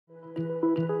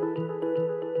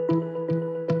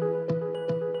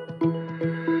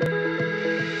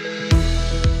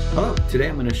Today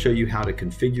I'm going to show you how to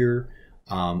configure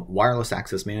wireless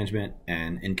access management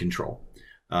and InControl.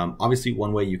 Obviously,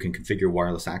 one way you can configure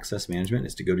wireless access management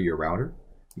is to go to your router,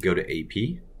 go to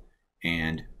AP,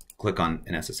 and click on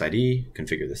an SSID,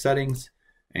 configure the settings,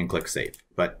 and click Save.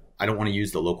 But I don't want to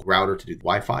use the local router to do the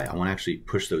Wi-Fi. I want to actually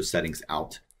push those settings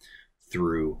out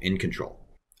through InControl.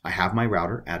 I have my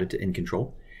router added to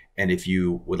InControl, and if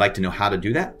you would like to know how to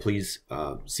do that, please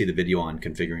see the video on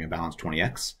configuring a balanced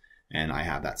 20X. And I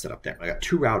have that set up there. I got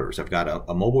two routers. I've got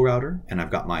a mobile router and I've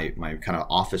got my kind of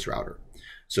office router.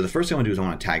 So the first thing I want to do is I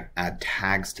want to add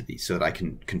tags to these so that I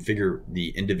can configure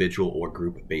the individual or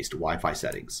group-based Wi-Fi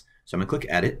settings. So I'm going to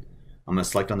click Edit. I'm going to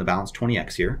select on the balanced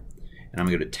 20X here, and I'm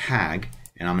going to go to Tag,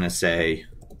 and I'm going to say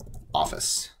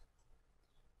Office,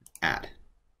 Add.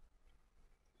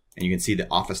 And you can see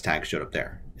the Office tag showed up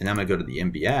there. And then I'm going to go to the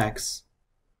MBX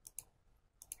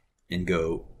and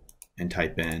go and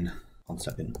type in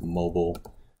mobile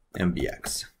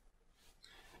MBX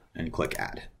and click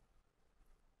Add.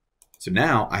 So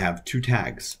now I have two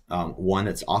tags, one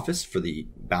that's Office for the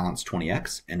balanced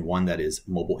 20X and one that is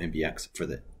mobile MBX for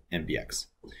the MBX.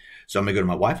 So I'm going to go to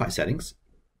my Wi-Fi settings,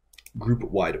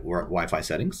 group-wide Wi-Fi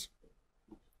settings.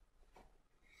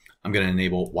 I'm going to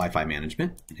enable Wi-Fi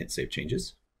management and hit Save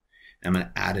Changes. And I'm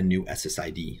going to add a new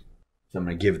SSID. So I'm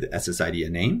going to give the SSID a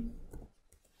name.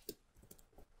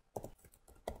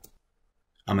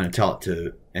 I'm going to tell it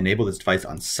to enable this device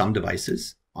on some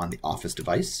devices on the Office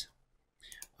device.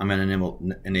 I'm going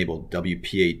to enable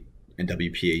WPA and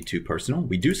WPA2 personal.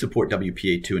 We do support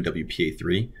WPA2 and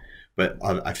WPA3, but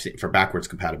I've seen for backwards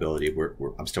compatibility,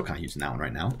 I'm still kind of using that one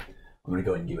right now. I'm going to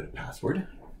go ahead and give it a password.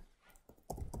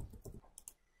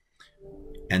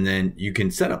 And then you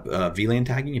can set up VLAN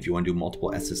tagging if you want to do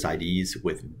multiple SSIDs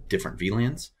with different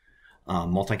VLANs.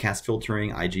 Multicast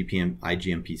filtering,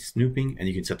 IGMP snooping, and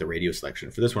you can set the radio selection.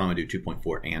 For this one, I'm going to do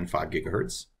 2.4 and 5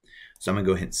 gigahertz. So I'm going to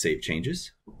go ahead and save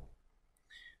changes.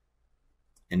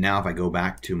 And now if I go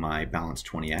back to my balanced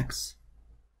 20X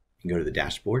and go to the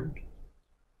dashboard,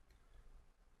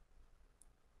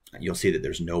 you'll see that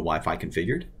there's no Wi-Fi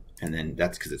configured. And then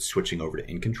that's because it's switching over to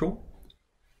InControl.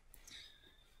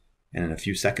 And in a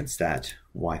few seconds, that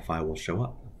Wi-Fi will show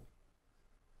up.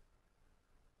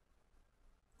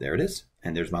 There it is.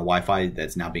 And there's my Wi-Fi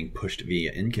that's now being pushed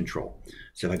via InControl.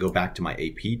 So if I go back to my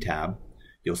AP tab,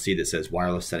 you'll see that says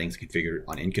wireless settings configured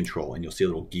on InControl, and you'll see a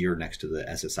little gear next to the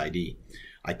SSID.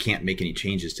 I can't make any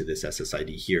changes to this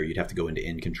SSID here. You'd have to go into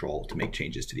InControl to make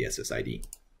changes to the SSID.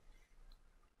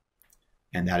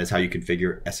 And that is how you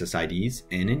configure SSIDs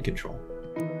in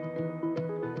InControl.